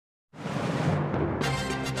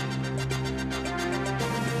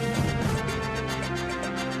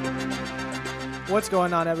What's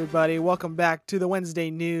going on, everybody? Welcome back to the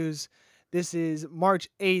Wednesday News. This is March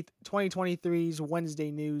 8th, 2023's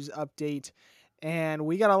Wednesday News update. And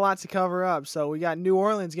we got a lot to cover up. So we got New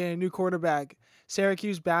Orleans getting a new quarterback.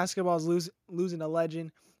 Syracuse basketball is losing a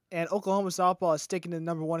legend. And Oklahoma softball is sticking to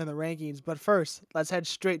number one in the rankings. But first, let's head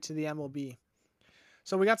straight to the MLB.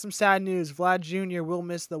 So we got some sad news. Vlad Jr. will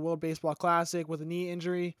miss the World Baseball Classic with a knee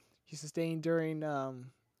injury he sustained during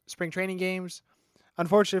spring training games.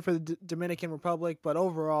 Unfortunate for the Dominican Republic, but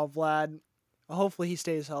overall, Vlad, hopefully he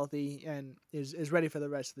stays healthy and is ready for the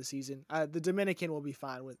rest of the season. The Dominican will be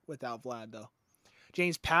fine without Vlad, though.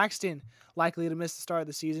 James Paxton, likely to miss the start of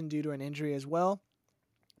the season due to an injury as well.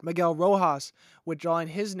 Miguel Rojas, withdrawing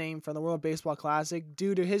his name from the World Baseball Classic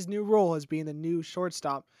due to his new role as being the new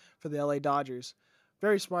shortstop for the LA Dodgers.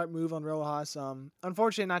 Very smart move on Rojas.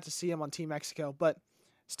 Unfortunate not to see him on Team Mexico, but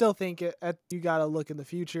still think you got to look in the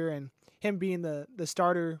future, and him being the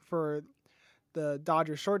starter for the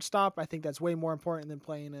Dodgers shortstop, I think that's way more important than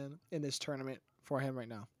playing in this tournament for him right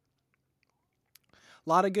now. A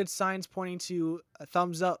lot of good signs pointing to a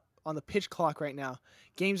thumbs up on the pitch clock right now.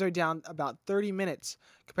 Games are down about 30 minutes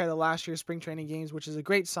compared to last year's spring training games, which is a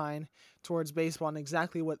great sign towards baseball and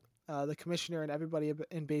exactly what the commissioner and everybody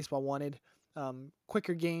in baseball wanted.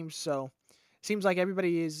 Quicker games, so it seems like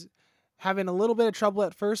everybody is having a little bit of trouble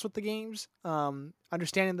at first with the games,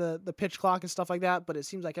 understanding the pitch clock and stuff like that, but it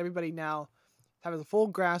seems like everybody now has a full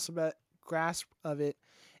grasp of it,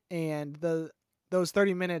 and those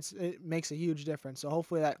 30 minutes, it makes a huge difference. So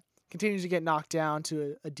hopefully that continues to get knocked down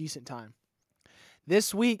to a decent time.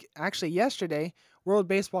 This week, actually yesterday, World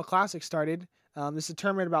Baseball Classic started. This is a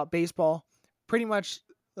tournament about baseball, pretty much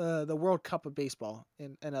the World Cup of baseball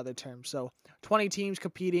in other terms. So 20 teams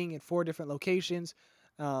competing in 4 different locations.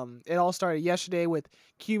 It all started yesterday with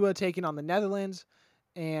Cuba taking on the Netherlands,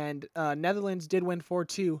 and Netherlands did win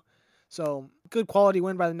 4-2. So good quality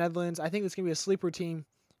win by the Netherlands. I think it's going to be a sleeper team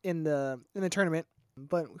in the tournament,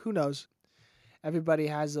 but who knows? Everybody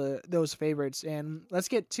has those favorites, and let's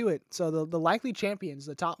get to it. So the likely champions,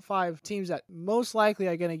 the top 5 teams that most likely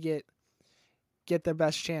are going to get their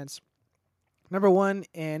best chance. Number 1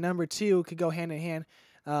 and number 2 could go hand in hand.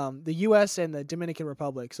 The U.S. and the Dominican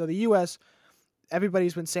Republic. So the U.S.,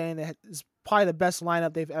 everybody's been saying that it's probably the best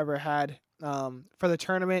lineup they've ever had for the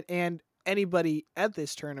tournament and anybody at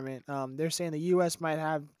this tournament. They're saying the U.S. might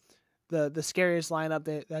have the scariest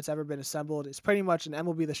lineup that's ever been assembled. It's pretty much an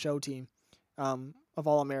MLB The Show team of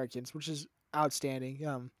all Americans, which is outstanding.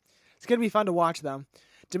 It's going to be fun to watch them.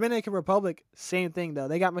 Dominican Republic, same thing, though.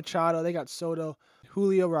 They got Machado, they got Soto,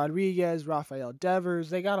 Julio Rodriguez, Rafael Devers.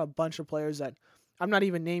 They got a bunch of players that I'm not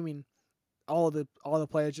even naming all the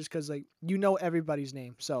players just because everybody's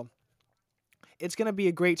name. So it's going to be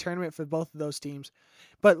a great tournament for both of those teams.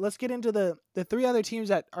 But let's get into the 3 other teams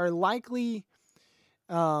that are likely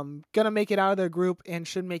going to make it out of their group and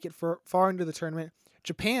should make it far into the tournament.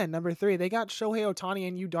 Japan, number 3. They got Shohei Ohtani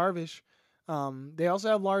and Yu Darvish. They also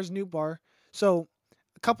have Lars Nootbaar. So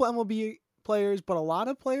a couple MLB players, but a lot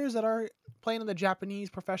of players that are playing in the Japanese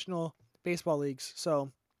professional baseball leagues.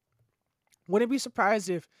 So wouldn't be surprised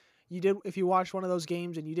if you watched one of those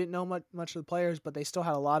games and you didn't know much of the players, but they still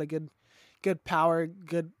had a lot of good power,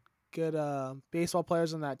 good baseball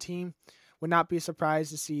players on that team. Would not be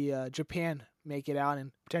surprised to see Japan make it out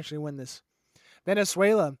and potentially win this.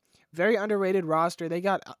 Venezuela, very underrated roster. They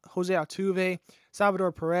got Jose Altuve,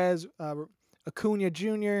 Salvador Perez, Acuna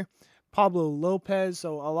Jr., Pablo Lopez.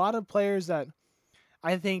 So a lot of players that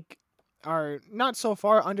I think are not so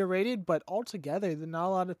far underrated, but altogether, not a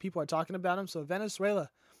lot of people are talking about them. So Venezuela,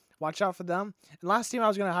 watch out for them. And last team I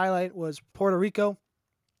was going to highlight was Puerto Rico.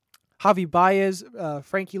 Javi Baez,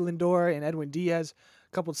 Frankie Lindor, and Edwin Diaz,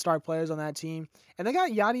 a couple of star players on that team. And they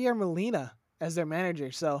got Yadier Molina as their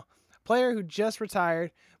manager. So player who just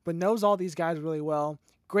retired but knows all these guys really well.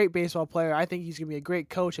 Great baseball player. I think he's going to be a great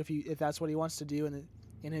coach if that's what he wants to do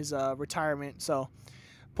in his retirement. So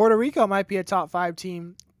Puerto Rico might be a top 5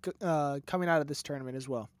 team coming out of this tournament as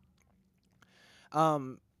well.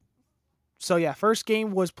 So yeah, first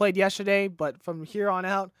game was played yesterday, but from here on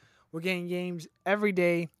out, we're getting games every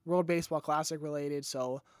day, World Baseball Classic related.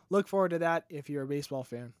 So look forward to that if you're a baseball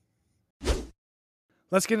fan.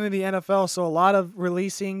 Let's get into the NFL. So a lot of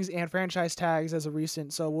releasings and franchise tags as of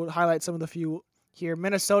recent. So we'll highlight some of the few here.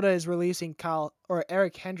 Minnesota is releasing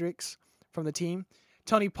Eric Hendricks from the team.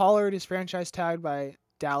 Tony Pollard is franchise tagged by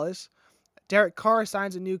Dallas. Derek Carr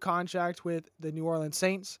signs a new contract with the New Orleans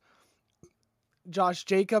Saints. Josh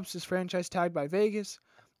Jacobs is franchise tagged by Vegas.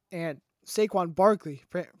 And Saquon Barkley,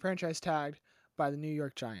 franchise tagged by the New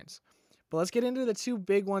York Giants. But let's get into the 2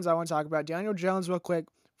 big ones I want to talk about. Daniel Jones real quick.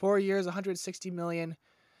 4 years, $160 million.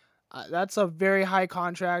 That's a very high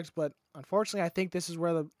contract, but unfortunately, I think this is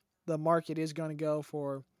where the market is going to go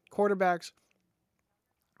for quarterbacks.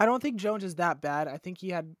 I don't think Jones is that bad. I think he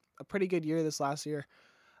had a pretty good year this last year.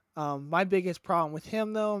 My biggest problem with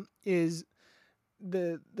him though is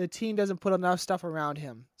the team doesn't put enough stuff around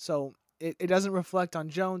him, so it doesn't reflect on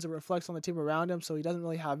Jones. It reflects on the team around him, so he doesn't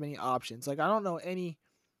really have many options. Like I don't know any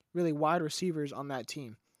really wide receivers on that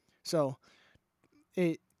team, so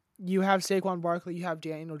you have Saquon Barkley, you have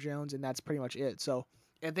Daniel Jones, and that's pretty much it. So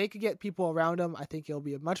if they could get people around him, I think it'll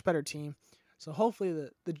be a much better team. So hopefully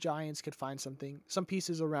the Giants could find some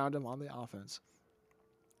pieces around him on the offense.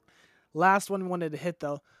 Last one we wanted to hit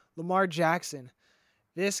though, Lamar Jackson.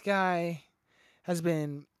 This guy has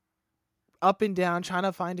been up and down trying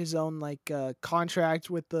to find his own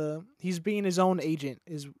contract with he's being his own agent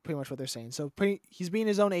is pretty much what they're saying. So he's being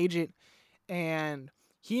his own agent, and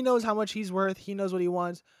he knows how much he's worth. He knows what he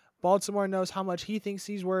wants. Baltimore knows how much he thinks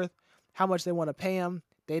he's worth, how much they want to pay him.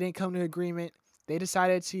 They didn't come to an agreement. They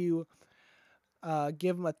decided to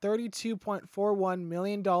give him a $32.41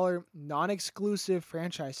 million non-exclusive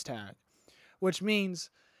franchise tag, which means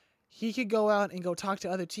he could go out and go talk to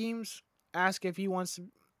other teams, ask if he wants to,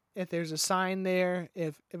 if there's a sign there,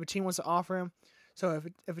 if a team wants to offer him. So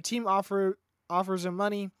if a team offers him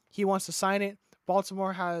money, he wants to sign it.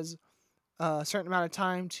 Baltimore has a certain amount of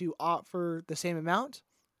time to offer the same amount,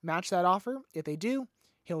 match that offer. If they do,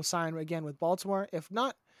 he'll sign again with Baltimore. If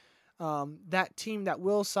not, that team that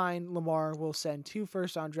will sign Lamar will send 2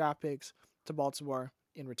 first-round draft picks to Baltimore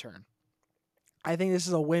in return. I think this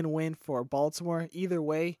is a win-win for Baltimore either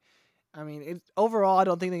way. I mean, overall, I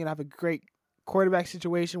don't think they're going to have a great quarterback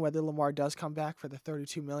situation whether Lamar does come back for the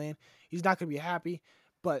 $32 million. He's not going to be happy,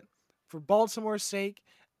 but for Baltimore's sake,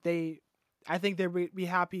 I think they'd be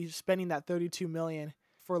happy spending that $32 million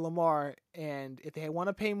for Lamar, and if they want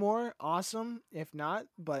to pay more, awesome. If not,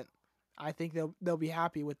 but I think they'll be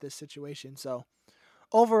happy with this situation. So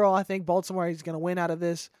overall, I think Baltimore is going to win out of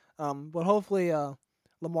this, but hopefully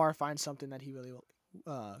Lamar finds something that he really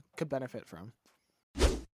could benefit from.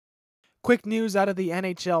 Quick news out of the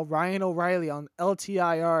NHL. Ryan O'Reilly on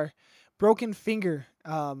LTIR. Broken finger.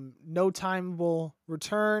 No time will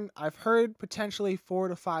return. I've heard potentially 4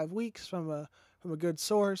 to 5 weeks from a good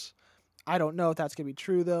source. I don't know if that's going to be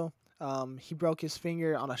true, though. He broke his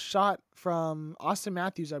finger on a shot from Austin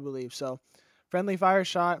Matthews, I believe. So, friendly fire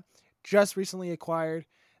shot, just recently acquired.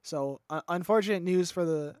 So, unfortunate news for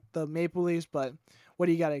the Maple Leafs, but what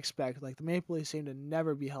do you got to expect? Like, the Maple Leafs seem to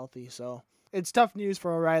never be healthy. So, it's tough news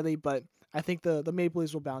for O'Reilly, but I think the Maple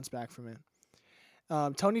Leafs will bounce back from it.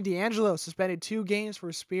 Tony DeAngelo suspended 2 games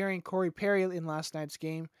for spearing Corey Perry in last night's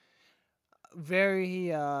game.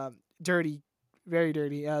 Very dirty. Very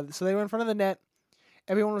dirty. So they were in front of the net.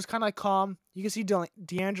 Everyone was kind of calm. You can see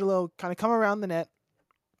DeAngelo kind of come around the net,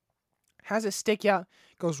 has a stick out,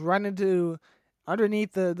 goes right into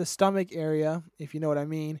underneath the stomach area, if you know what I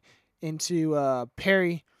mean, into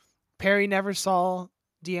Perry. Perry never saw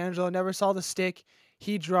DeAngelo, never saw the stick.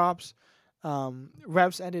 He drops.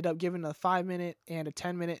 Refs ended up giving a 5-minute and a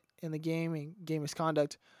 10-minute in the game and game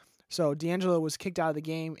misconduct. So DeAngelo was kicked out of the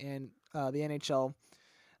game, and the NHL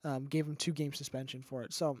gave him 2-game suspension for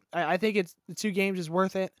it. So I think the 2 games is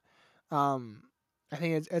worth it. I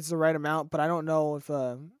think it's the right amount, but I don't know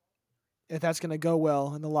if that's gonna go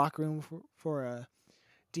well in the locker room for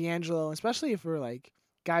DeAngelo, especially for like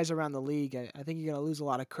guys around the league. I think you're gonna lose a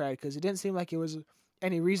lot of credit because it didn't seem like it was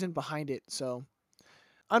any reason behind it. So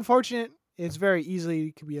unfortunate. It's very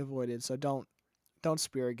easily can be avoided. So don't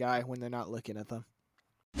spear a guy when they're not looking at them.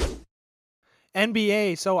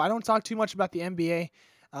 NBA. So I don't talk too much about the NBA.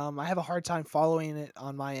 I have a hard time following it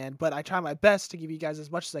on my end, but I try my best to give you guys as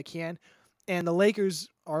much as I can. And the Lakers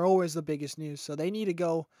are always the biggest news, so they need to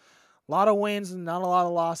go a lot of wins and not a lot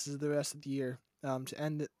of losses the rest of the year to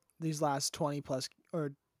end these last 20 or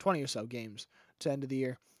so games to end of the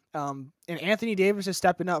year. And Anthony Davis is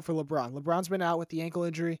stepping up for LeBron. LeBron's been out with the ankle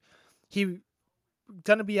injury. He's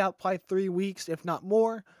going to be out probably 3 weeks, if not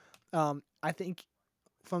more. I think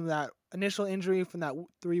from that initial injury, from that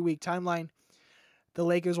 3-week timeline, the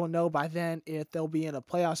Lakers will know by then if they'll be in a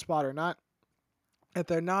playoff spot or not. If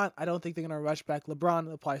they're not, I don't think they're going to rush back LeBron.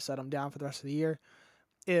 They'll probably set him down for the rest of the year.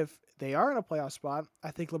 If they are in a playoff spot,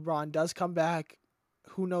 I think LeBron does come back.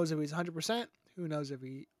 Who knows if he's 100%? Who knows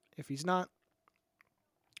if he's not?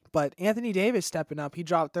 But Anthony Davis stepping up. He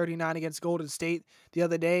dropped 39 against Golden State the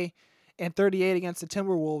other day and 38 against the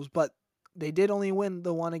Timberwolves, but they did only win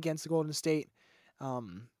the one against the Golden State.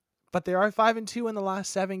 But they are 5-2 in the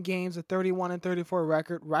last 7 games, a 31-34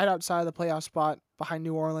 record, right outside of the playoff spot behind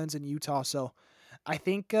New Orleans and Utah. So I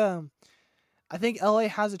think LA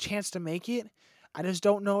has a chance to make it. I just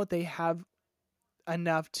don't know if they have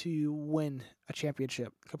enough to win a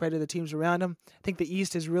championship compared to the teams around them. I think the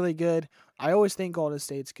East is really good. I always think Golden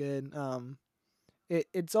State's good.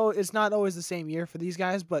 It's not always the same year for these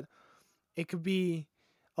guys, but it could be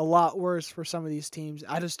a lot worse for some of these teams.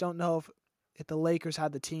 I just don't know if the Lakers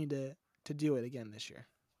had the team to do it again this year.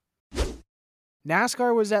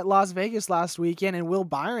 NASCAR was at Las Vegas last weekend, and Will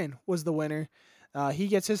Byron was the winner. He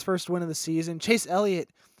gets his first win of the season. Chase Elliott,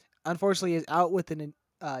 unfortunately, is out with an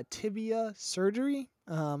tibia surgery.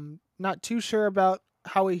 Not too sure about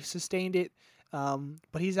how he sustained it,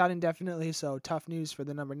 but he's out indefinitely, so tough news for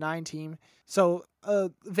the number 9 team. So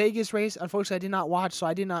Vegas race, unfortunately, I did not watch, so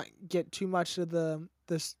I did not get too much of the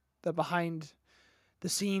behind the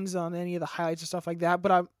scenes on any of the highlights and stuff like that.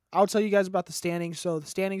 But I'll tell you guys about the standings. So the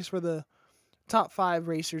standings for the top 5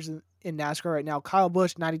 racers in NASCAR right now: Kyle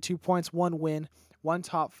Busch, 92 points, 1 win, 1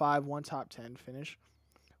 top 5, 1 top 10 finish.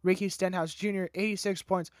 Ricky Stenhouse Jr., 86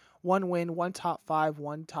 points, 1 win, 1 top 5,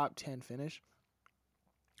 1 top 10 finish.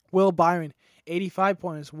 Will Byron, 85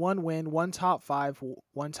 points, 1 win, 1 top 5,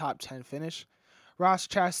 1 top 10 finish. Ross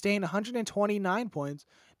Chastain, 129 points,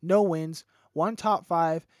 no wins, 1 top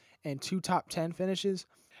 5, and 2 top 10 finishes.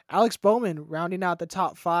 Alex Bowman rounding out the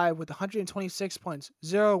top 5 with 126 points,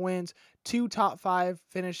 0 wins, 2 top 5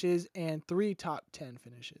 finishes, and 3 top 10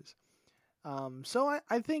 finishes. So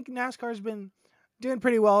I think NASCAR's been doing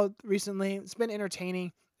pretty well recently. It's been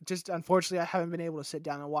entertaining. Just unfortunately, I haven't been able to sit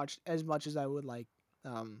down and watch as much as I would like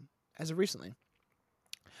as of recently.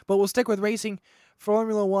 But we'll stick with racing.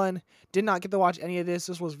 Formula One, did not get to watch any of this.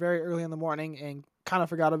 This was very early in the morning and kind of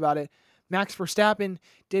forgot about it. Max Verstappen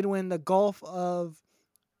did win the Gulf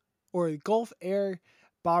Air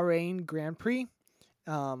Bahrain Grand Prix.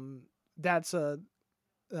 That's a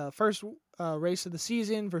first race of the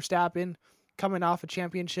season. Verstappen coming off a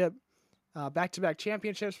championship, back-to-back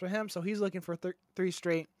championships for him. So he's looking for 3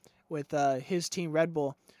 straight with his team Red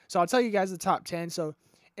Bull. So I'll tell you guys the top 10. So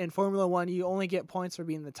in Formula One, you only get points for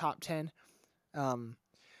being in the top 10.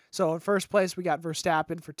 So in first place, we got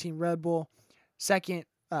Verstappen for Team Red Bull. Second,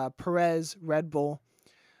 Perez, Red Bull.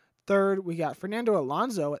 Third, we got Fernando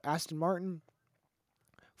Alonso at Aston Martin.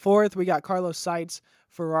 Fourth, we got Carlos Sainz,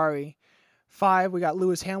 Ferrari. 5, we got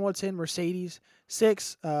Lewis Hamilton, Mercedes.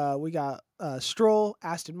 6, we got Stroll,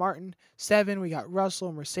 Aston Martin. 7, we got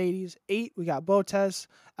Russell, Mercedes. 8, we got Bottas,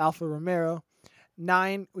 Alfa Romeo.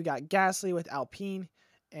 9, we got Gasly with Alpine.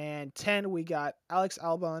 And 10, we got Alex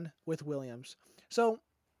Albon with Williams. So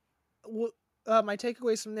my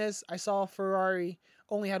takeaways from this, I saw Ferrari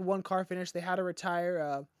only had 1 car finish. They had to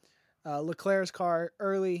retire Leclerc's car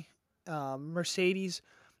early. Mercedes,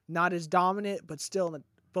 not as dominant, but still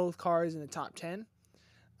both cars in the top 10.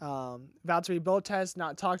 Valtteri Bottas,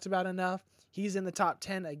 not talked about enough. He's in the top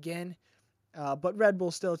 10 again. But Red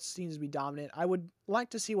Bull still seems to be dominant. I would like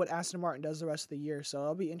to see what Aston Martin does the rest of the year, so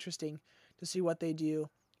it'll be interesting to see what they do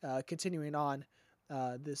continuing on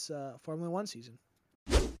this Formula One season.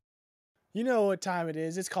 You know what time it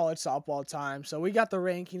is. It's college softball time. So we got the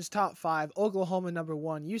rankings. Top 5, Oklahoma number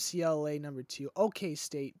 1, UCLA number 2, OK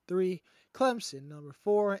State 3, Clemson number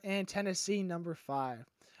 4, and Tennessee number 5.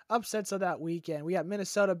 Upsets of that weekend. We got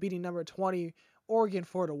Minnesota beating number 20, Oregon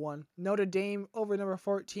 4-1. Notre Dame over number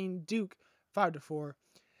 14, Duke 5-4.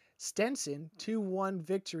 Stenson 2-1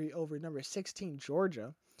 victory over number 16,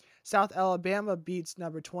 Georgia. South Alabama beats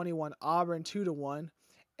number 21, Auburn 2-1.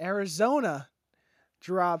 Arizona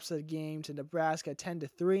drops a game to Nebraska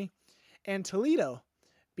 10-3, and Toledo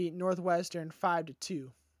beat Northwestern 5-2.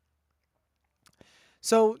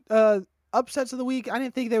 So, upsets of the week, I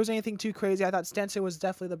didn't think there was anything too crazy. I thought Stenson was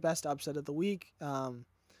definitely the best upset of the week,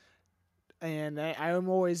 and I am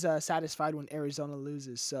always satisfied when Arizona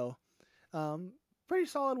loses. So, pretty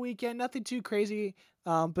solid weekend, nothing too crazy.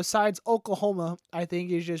 Besides Oklahoma, I think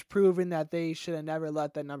is just proving that they should have never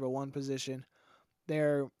let that number 1 position.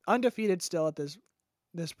 They're undefeated still at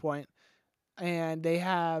this point, and they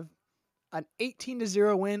have an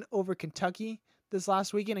 18-0 win over Kentucky this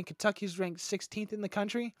last weekend, and Kentucky's ranked 16th in the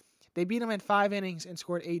country. They beat them in 5 innings and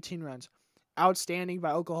scored 18 runs. Outstanding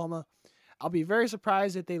by Oklahoma. I'll be very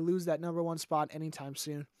surprised if they lose that number 1 spot anytime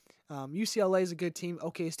soon. UCLA is a good team.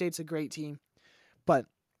 OK State's a great team, but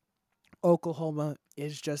Oklahoma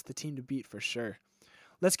is just the team to beat for sure.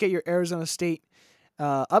 Let's get your Arizona State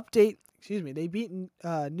update. They beat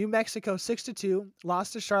New Mexico 6-2,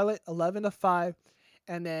 lost to Charlotte 11-5,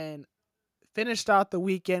 and then finished out the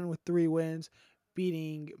weekend with 3 wins,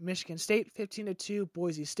 beating Michigan State 15-2,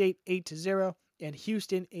 Boise State 8-0, and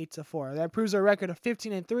Houston 8-4. That proves their record of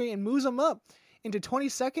 15-3 and moves them up into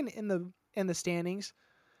 22nd in the standings,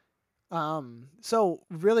 So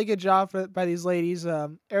really good job by these ladies.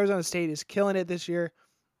 Arizona State is killing it this year.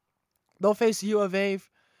 They'll face U of A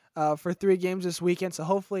for 3 games this weekend. So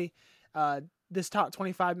hopefully, this top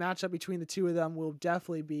 25 matchup between the two of them will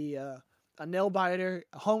definitely be a nail biter,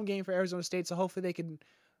 a home game for Arizona State. So hopefully they can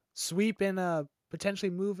sweep and potentially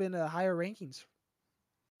move into higher rankings.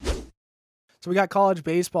 So we got college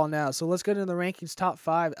baseball now. So let's go to the rankings. Top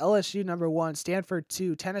 5: LSU number 1, Stanford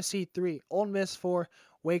 2, Tennessee 3, Ole Miss 4,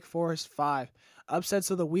 Wake Forest 5.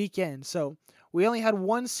 Upsets of the weekend. So we only had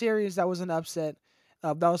one series that was an upset.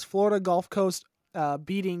 That was Florida Gulf Coast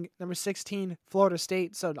beating number 16 Florida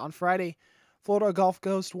State. So on Friday, Florida Gulf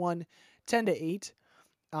Coast won 10-8.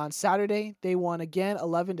 On Saturday, they won again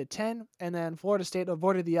 11-10, and then Florida State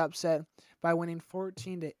avoided the upset by winning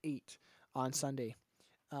 14-8 on Sunday.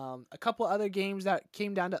 A couple other games that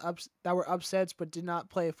came down to that were upsets but did not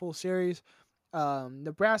play a full series.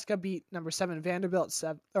 Nebraska beat number 7 Vanderbilt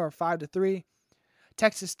 5-3.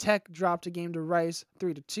 Texas Tech dropped a game to Rice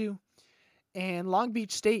 3-2, and Long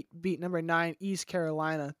Beach State beat number 9 East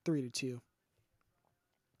Carolina 3-2.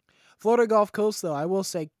 Florida Gulf Coast, though, I will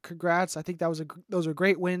say congrats. I think those are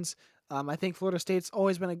great wins. I think Florida State's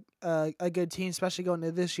always been a good team, especially going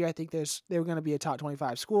into this year. I think they were going to be a top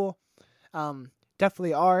 25 school.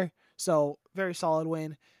 Definitely are. So very solid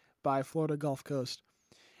win by Florida Gulf Coast.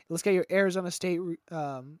 Let's get your Arizona State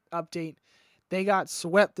update. They got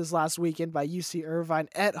swept this last weekend by UC Irvine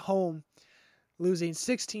at home, losing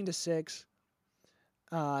 16-6,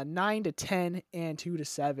 9-10, and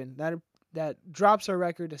 2-7. That drops our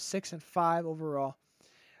record to 6-5 overall.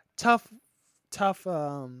 Tough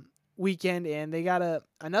weekend, and they got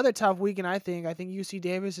another tough weekend. I think UC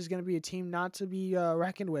Davis is going to be a team not to be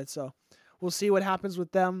reckoned with. So we'll see what happens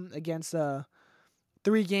with them against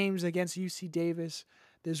 3 games against UC Davis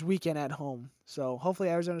this weekend at home. So hopefully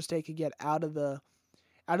Arizona State could get out of the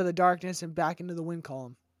darkness and back into the win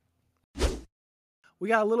column. We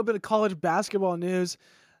got a little bit of college basketball news.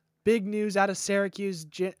 Big news out of Syracuse.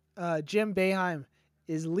 Jim Boeheim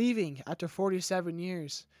is leaving after 47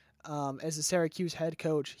 years as the Syracuse head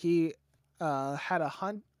coach. He as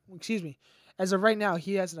of right now,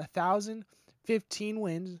 he has 1,015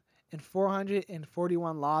 wins and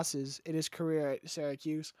 441 losses in his career at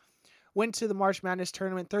Syracuse. Went to the March Madness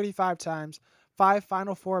tournament 35 times, 5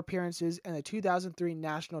 Final Four appearances, and the 2003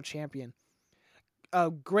 national champion.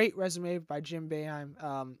 A great resume by Jim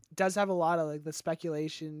Boeheim. Does have a lot of the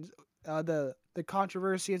speculations, the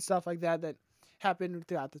controversy and stuff like that happened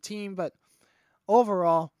throughout the team, but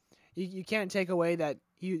overall, you can't take away that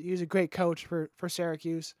he's a great coach for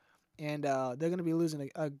Syracuse, and they're going to be losing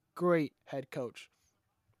a great head coach.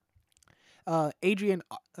 Adrian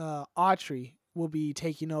Autry will be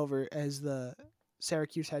taking over as the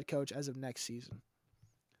Syracuse head coach as of next season.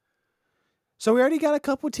 So we already got a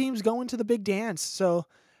couple teams going to the big dance. So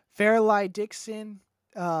Fairleigh-Dixon,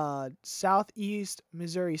 Southeast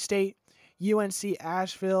Missouri State, UNC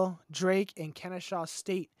Asheville, Drake, and Kennesaw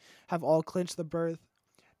State have all clinched the berth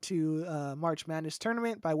to March Madness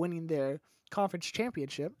tournament by winning their conference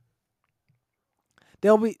championship.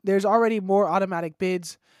 There's already more automatic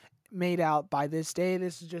bids made out by this day.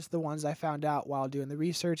 This is just the ones I found out while doing the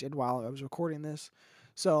research and while I was recording this.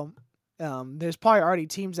 So there's probably already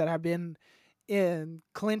teams that have been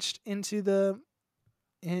clinched into the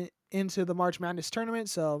March Madness tournament.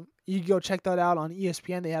 So you can go check that out on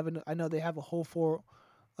ESPN. I know they have a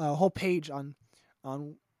whole page on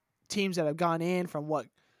teams that have gone in, from what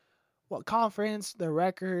conference, their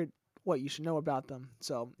record, what you should know about them.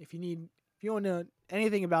 So if you want to know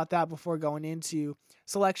anything about that before going into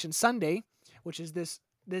Selection Sunday, which is this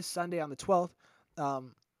Sunday on the 12th,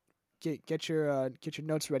 get your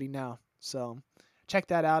notes ready now. So check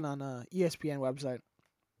that out on ESPN website.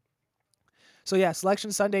 So yeah,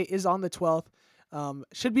 Selection Sunday is on the 12th.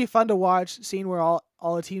 Should be fun to watch, seeing where all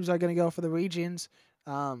the teams are going to go for the regions.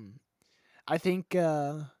 I think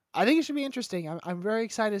it should be interesting. I'm very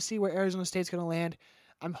excited to see where Arizona State's going to land.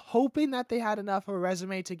 I'm hoping that they had enough of a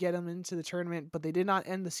resume to get them into the tournament, but they did not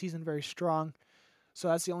end the season very strong. So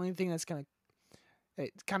that's the only thing it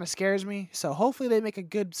kind of scares me. So hopefully they make a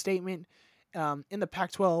good statement in the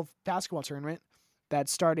Pac-12 basketball tournament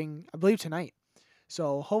that's starting, I believe, tonight.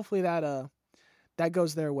 So hopefully that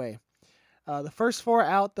goes their way. The first 4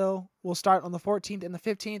 out, though, will start on the 14th and the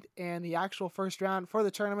 15th, and the actual first round for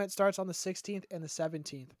the tournament starts on the 16th and the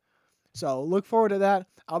 17th. So look forward to that.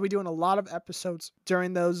 I'll be doing a lot of episodes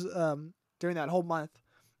during that whole month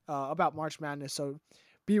about March Madness. So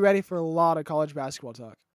be ready for a lot of college basketball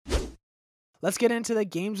talk. Let's get into the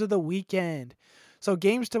games of the weekend. So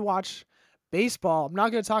games to watch Baseball, I'm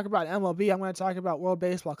not going to talk about MLB. I'm going to talk about World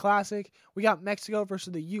Baseball Classic. We got Mexico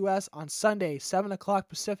versus the U.S. on Sunday, 7 o'clock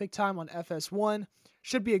Pacific time on FS1.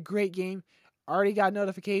 Should be a great game. Already got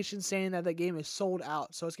notifications saying that game is sold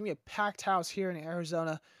out. So it's going to be a packed house here in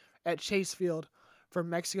Arizona at Chase Field for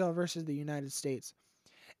Mexico versus the United States.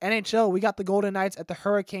 NHL, we got the Golden Knights at the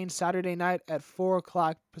Hurricanes Saturday night at 4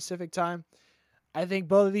 o'clock Pacific time. I think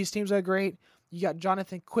both of these teams are great. You got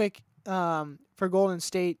Jonathan Quick for Golden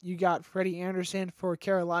State. You got Freddie Anderson for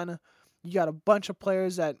Carolina. You got a bunch of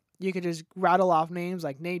players that you could just rattle off names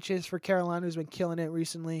like Natchez for Carolina, who's been killing it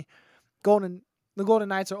recently. The Golden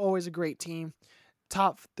Knights are always a great team.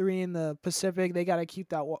 Top 3 in the Pacific. They got to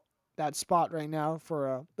keep that spot right now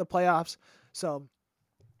for the playoffs. So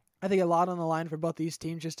I think a lot on the line for both these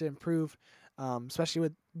teams just to improve, especially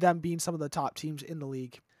with them being some of the top teams in the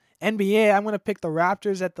league. NBA, I'm going to pick the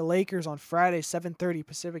Raptors at the Lakers on Friday, 7:30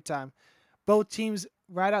 Pacific time. Both teams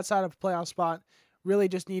right outside of a playoff spot. Really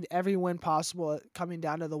just need every win possible coming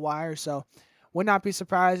down to the wire. So would not be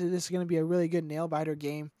surprised if this is going to be a really good nail-biter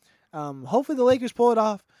game. Hopefully the Lakers pull it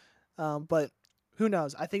off, but who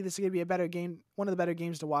knows? I think this is going to be a better game, one of the better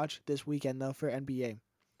games to watch this weekend, though, for NBA.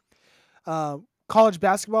 College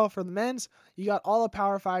basketball for the men's, you got all the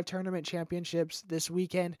Power 5 tournament championships this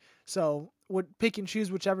weekend. So would pick and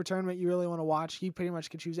choose whichever tournament you really want to watch. You pretty much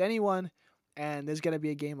can choose anyone, and there's going to be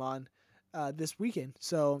a game on this weekend.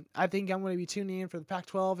 So I think I'm going to be tuning in for the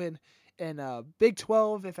Pac-12 and Big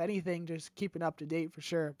 12, if anything, just keeping up to date for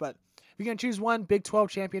sure. But if you're going to choose one, Big 12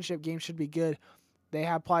 championship game should be good. They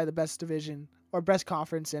have probably the best division or best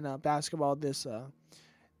conference in basketball this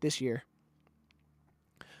year.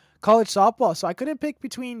 College softball. So I couldn't pick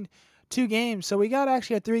between 2 games. So we got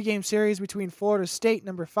actually a 3-game series between Florida State,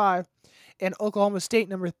 number 5, and Oklahoma State,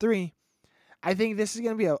 number 3. I think this is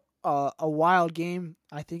going to be a wild game.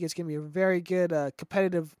 I think it's going to be a very good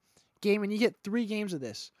competitive game. And you get 3 games of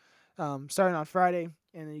this starting on Friday.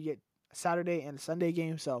 And then you get a Saturday and a Sunday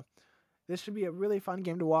game. So this should be a really fun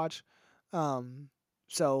game to watch. And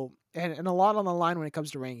a lot on the line when it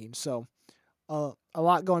comes to rankings. So a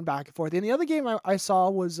lot going back and forth. And the other game I saw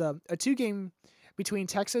was a 2-game between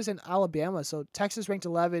Texas and Alabama. So Texas ranked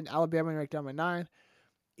 11, Alabama ranked number 9.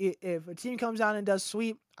 If a team comes out and does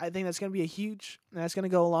sweep, I think that's going to be that's going to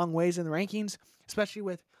go a long ways in the rankings, especially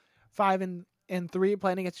with 5 and 3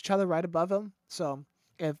 playing against each other right above them. So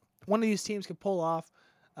if one of these teams can pull off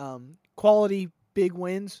quality big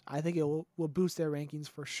wins, I think it will boost their rankings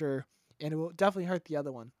for sure, and it will definitely hurt the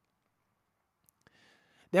other one.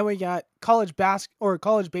 Then we got college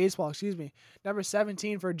baseball, number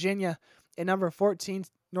 17 Virginia and number 14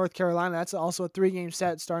 North Carolina. That's also a 3-game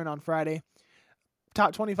set starting on Friday.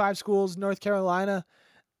 Top 25 schools, North Carolina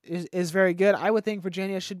is very good. I would think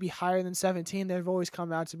Virginia should be higher than 17. They've always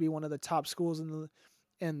come out to be one of the top schools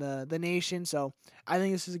in the nation. So I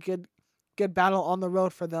think this is a good battle on the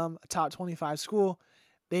road for them. A top 25 school.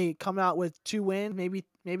 They come out with 2 wins, maybe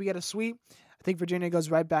get a sweep. I think Virginia goes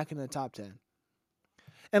right back into the top 10.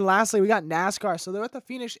 And lastly, we got NASCAR. So they're at the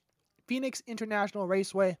Phoenix International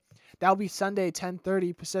Raceway. That'll be Sunday,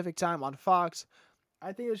 10:30 Pacific time on Fox.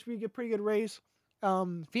 I think it should be a pretty good race.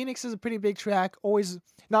 Phoenix is a pretty big track. Always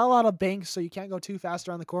not a lot of banks, so you can't go too fast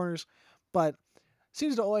around the corners. But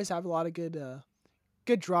seems to always have a lot of good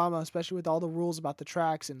drama, especially with all the rules about the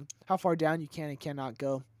tracks and how far down you can and cannot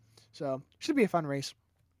go. So should be a fun race.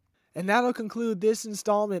 And that'll conclude this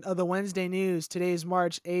installment of the Wednesday News. Today is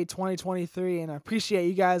March 8, 2023, and I appreciate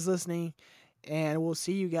you guys listening, and we'll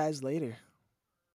see you guys later.